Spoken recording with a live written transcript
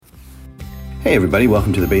Hey everybody,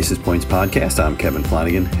 welcome to the Basis Points Podcast. I'm Kevin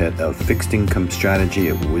Flanagan, head of fixed income strategy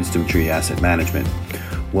at WisdomTree Asset Management.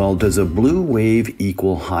 Well, does a blue wave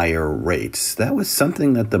equal higher rates? That was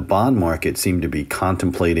something that the bond market seemed to be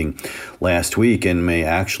contemplating last week and may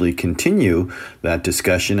actually continue that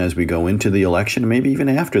discussion as we go into the election, maybe even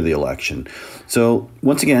after the election. So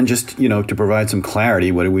once again, just, to provide some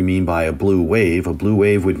clarity, what do we mean by a blue wave? A blue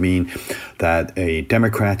wave would mean that a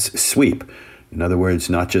Democrats sweep. In other words,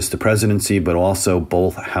 not just the presidency, but also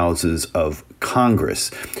both houses of Congress.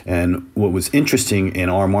 And what was interesting in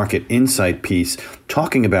our market insight piece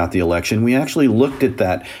talking about the election, we actually looked at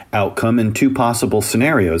that outcome in two possible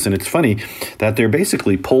scenarios. And it's funny that they're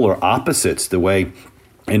basically polar opposites the way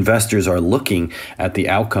investors are looking at the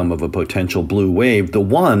outcome of a potential blue wave. The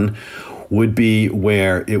one would be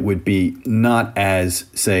where it would be not as,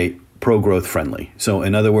 say, pro-growth friendly. So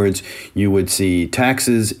in other words, you would see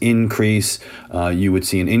taxes increase, you would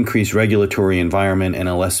see an increased regulatory environment and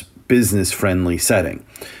a less business-friendly setting.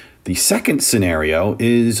 The second scenario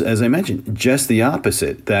is, as I mentioned, just the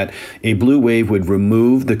opposite, that a blue wave would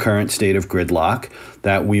remove the current state of gridlock,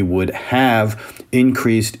 that we would have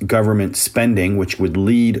increased government spending, which would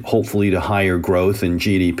lead hopefully to higher growth in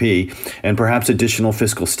GDP, and perhaps additional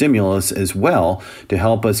fiscal stimulus as well to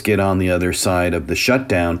help us get on the other side of the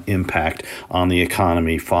shutdown impact on the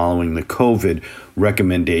economy following the COVID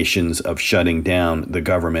recommendations of shutting down the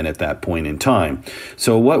government at that point in time.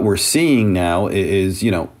 So what we're seeing now is,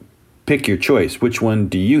 pick your choice. Which one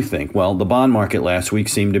do you think? Well, the bond market last week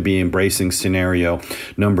seemed to be embracing scenario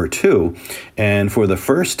number 2. And for the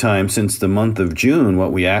first time since the month of June,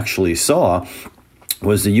 what we actually saw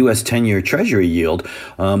was the U.S. 10-year Treasury yield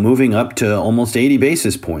moving up to almost 80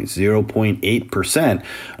 basis points, 0.8%,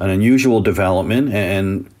 an unusual development,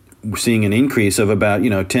 and we're seeing an increase of about,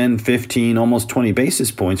 10, 15, almost 20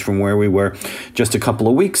 basis points from where we were just a couple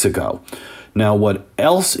of weeks ago. Now, what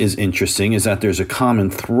else is interesting is that there's a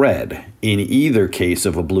common thread in either case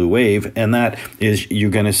of a blue wave, and that is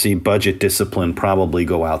you're going to see budget discipline probably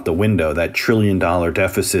go out the window. That $1 trillion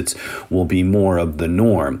deficits will be more of the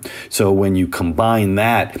norm. So when you combine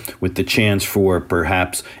that with the chance for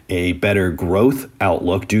perhaps a better growth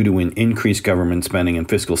outlook due to an increased government spending and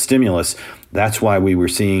fiscal stimulus, that's why we were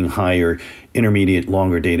seeing higher intermediate,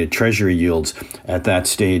 longer dated Treasury yields at that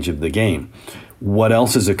stage of the game. What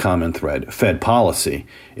else is a common thread? Fed policy.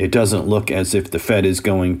 It doesn't look as if the Fed is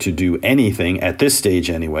going to do anything at this stage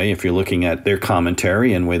anyway, if you're looking at their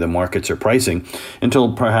commentary and the way the markets are pricing,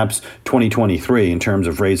 until perhaps 2023 in terms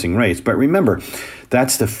of raising rates. But remember,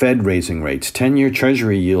 that's the Fed raising rates. 10-year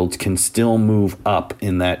Treasury yields can still move up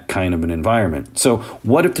in that kind of an environment. So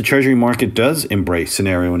what if the Treasury market does embrace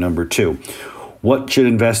scenario number 2? What should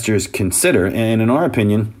investors consider? And in our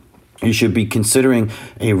opinion, you should be considering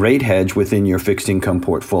a rate hedge within your fixed income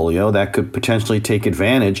portfolio that could potentially take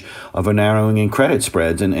advantage of a narrowing in credit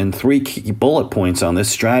spreads. And 3 key bullet points on this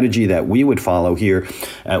strategy that we would follow here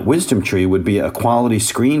at WisdomTree would be a quality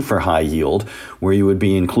screen for high yield, where you would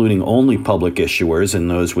be including only public issuers and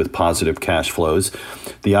those with positive cash flows,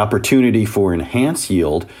 the opportunity for enhanced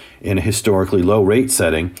yield in a historically low rate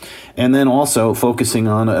setting, and then also focusing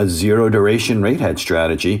on a zero duration rate hedge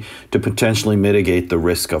strategy to potentially mitigate the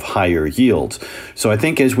risk of higher yields. So I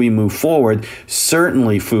think as we move forward,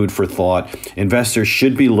 certainly food for thought, investors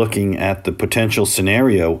should be looking at the potential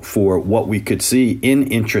scenario for what we could see in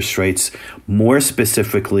interest rates, more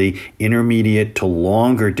specifically intermediate to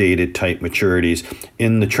longer dated type maturities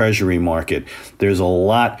in the Treasury market. There's a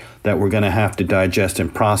lot that we're going to have to digest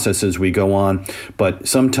and process as we go on. But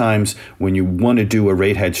sometimes when you want to do a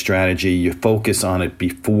rate hedge strategy, you focus on it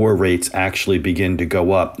before rates actually begin to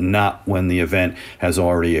go up, not when the event has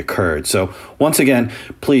already occurred. So once again,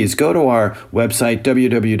 please go to our website,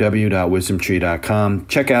 www.wisdomtree.com.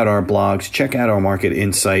 Check out our blogs, check out our market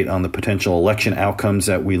insight on the potential election outcomes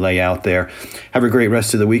that we lay out there. Have a great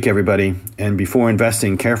rest of the week, everybody. And before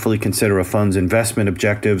investing, carefully consider a fund's investment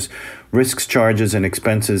objectives, risks, charges, and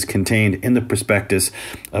expenses contained in the prospectus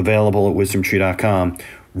available at wisdomtree.com.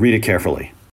 Read it carefully.